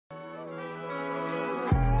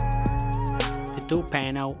tool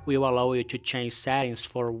panel will allow you to change settings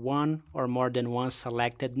for one or more than one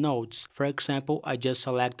selected nodes. For example, I just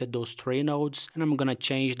selected those 3 nodes and I'm gonna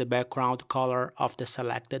change the background color of the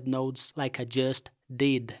selected nodes like I just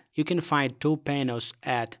did. You can find tool panels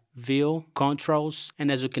at View, Controls,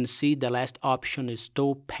 and as you can see, the last option is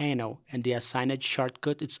Tool Panel and the assigned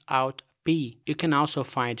shortcut is Alt P. You can also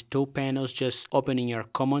find tool panels just opening your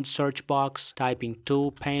command search box, typing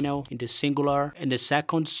tool panel in the singular, and the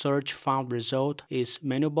second search found result is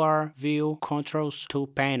menu bar, view, controls, tool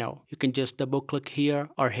panel. You can just double click here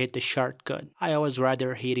or hit the shortcut. I always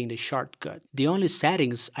rather hitting the shortcut. The only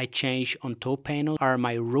settings I change on tool panel are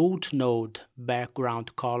my root node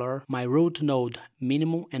background color, my root node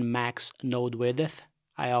minimum and max node width.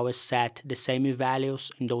 I always set the same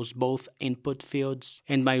values in those both input fields,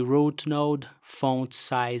 and my root node font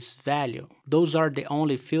size value. Those are the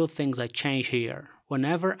only few things I change here.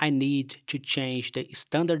 Whenever I need to change the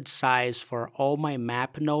standard size for all my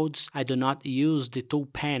map nodes, I do not use the tool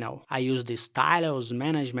panel. I use the styles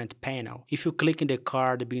management panel. If you click in the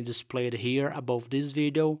card being displayed here above this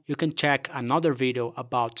video, you can check another video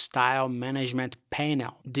about style management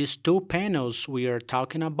panel. These two panels we are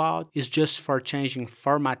talking about is just for changing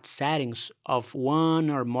format settings of one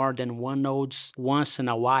or more than one nodes once in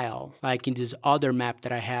a while. Like in this other map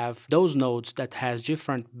that I have, those nodes that has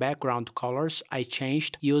different background colors, I changed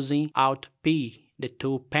using Alt P, the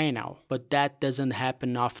tool panel, but that doesn't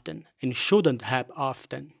happen often and shouldn't happen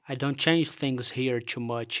often. I don't change things here too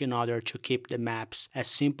much in order to keep the maps as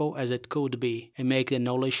simple as it could be and make the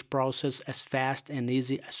knowledge process as fast and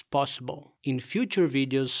easy as possible. In future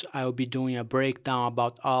videos, I will be doing a breakdown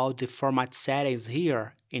about all the format settings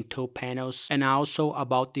here in tool panels and also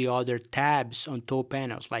about the other tabs on tool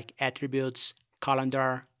panels like attributes,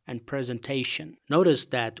 calendar, and presentation. Notice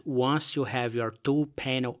that once you have your tool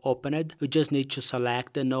panel opened, you just need to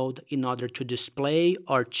select the node in order to display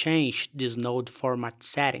or change this node format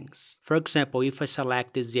settings. For example, if I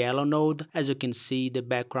select this yellow node, as you can see, the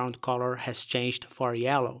background color has changed for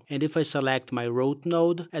yellow. And if I select my root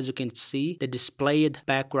node, as you can see, the displayed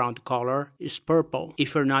background color is purple.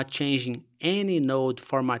 If you're not changing any node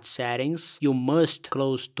format settings, you must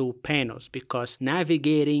close tool panels because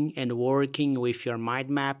navigating and working with your mind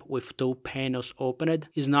map with tool panels opened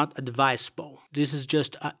is not advisable. This is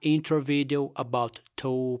just an intro video about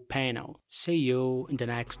tool panel. See you in the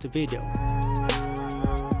next video.